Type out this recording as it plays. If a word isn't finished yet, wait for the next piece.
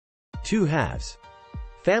Two halves.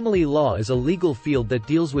 Family law is a legal field that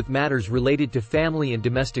deals with matters related to family and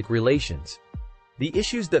domestic relations. The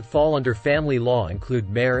issues that fall under family law include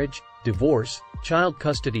marriage, divorce, child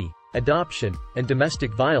custody, adoption, and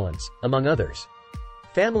domestic violence, among others.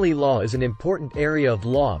 Family law is an important area of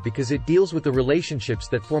law because it deals with the relationships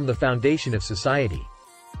that form the foundation of society.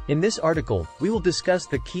 In this article, we will discuss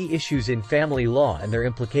the key issues in family law and their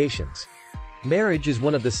implications. Marriage is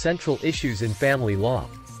one of the central issues in family law.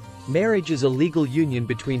 Marriage is a legal union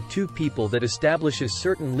between two people that establishes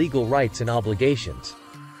certain legal rights and obligations.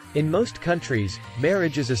 In most countries,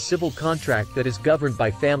 marriage is a civil contract that is governed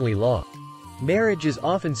by family law. Marriage is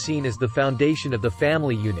often seen as the foundation of the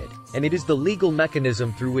family unit, and it is the legal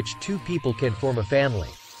mechanism through which two people can form a family.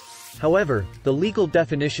 However, the legal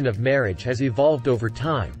definition of marriage has evolved over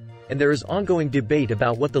time, and there is ongoing debate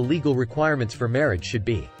about what the legal requirements for marriage should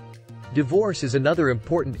be. Divorce is another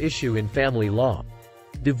important issue in family law.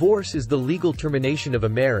 Divorce is the legal termination of a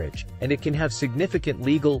marriage, and it can have significant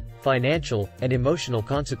legal, financial, and emotional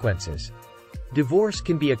consequences. Divorce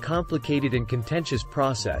can be a complicated and contentious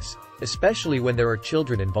process, especially when there are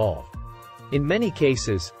children involved. In many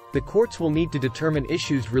cases, the courts will need to determine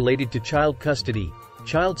issues related to child custody,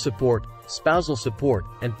 child support, spousal support,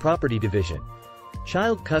 and property division.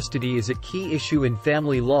 Child custody is a key issue in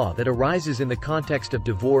family law that arises in the context of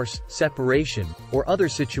divorce, separation, or other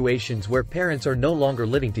situations where parents are no longer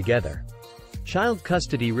living together. Child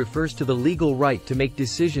custody refers to the legal right to make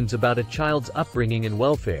decisions about a child's upbringing and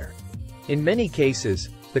welfare. In many cases,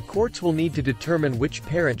 the courts will need to determine which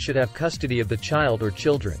parent should have custody of the child or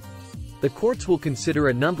children. The courts will consider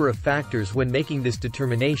a number of factors when making this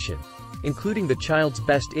determination, including the child's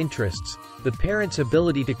best interests, the parent's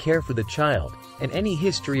ability to care for the child, and any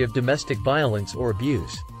history of domestic violence or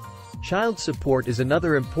abuse. Child support is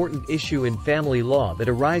another important issue in family law that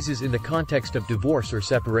arises in the context of divorce or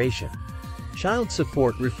separation. Child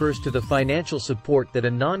support refers to the financial support that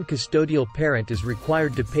a non-custodial parent is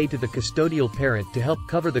required to pay to the custodial parent to help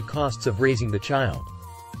cover the costs of raising the child.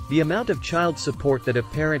 The amount of child support that a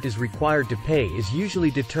parent is required to pay is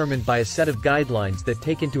usually determined by a set of guidelines that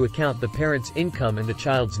take into account the parent's income and the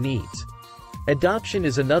child's needs. Adoption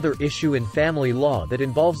is another issue in family law that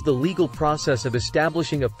involves the legal process of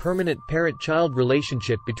establishing a permanent parent-child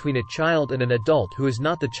relationship between a child and an adult who is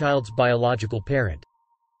not the child's biological parent.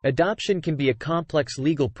 Adoption can be a complex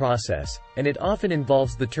legal process, and it often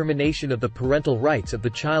involves the termination of the parental rights of the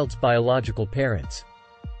child's biological parents.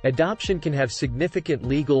 Adoption can have significant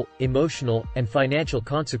legal, emotional, and financial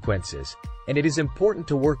consequences, and it is important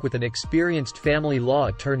to work with an experienced family law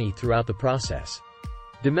attorney throughout the process.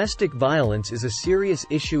 Domestic violence is a serious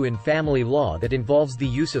issue in family law that involves the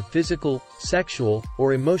use of physical, sexual,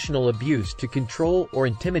 or emotional abuse to control or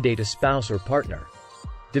intimidate a spouse or partner.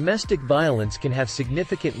 Domestic violence can have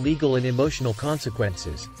significant legal and emotional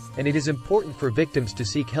consequences, and it is important for victims to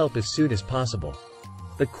seek help as soon as possible.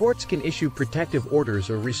 The courts can issue protective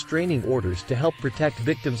orders or restraining orders to help protect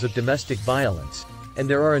victims of domestic violence, and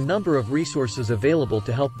there are a number of resources available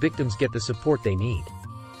to help victims get the support they need.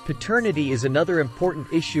 Paternity is another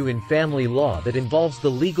important issue in family law that involves the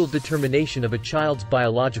legal determination of a child's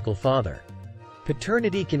biological father.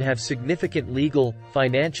 Paternity can have significant legal,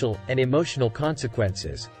 financial, and emotional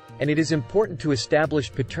consequences, and it is important to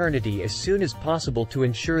establish paternity as soon as possible to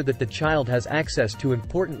ensure that the child has access to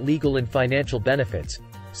important legal and financial benefits,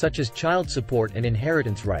 such as child support and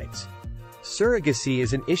inheritance rights. Surrogacy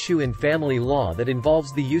is an issue in family law that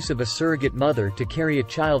involves the use of a surrogate mother to carry a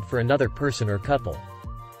child for another person or couple.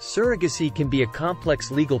 Surrogacy can be a complex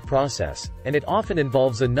legal process, and it often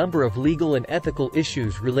involves a number of legal and ethical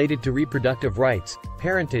issues related to reproductive rights,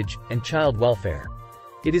 parentage, and child welfare.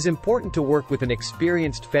 It is important to work with an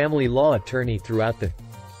experienced family law attorney throughout the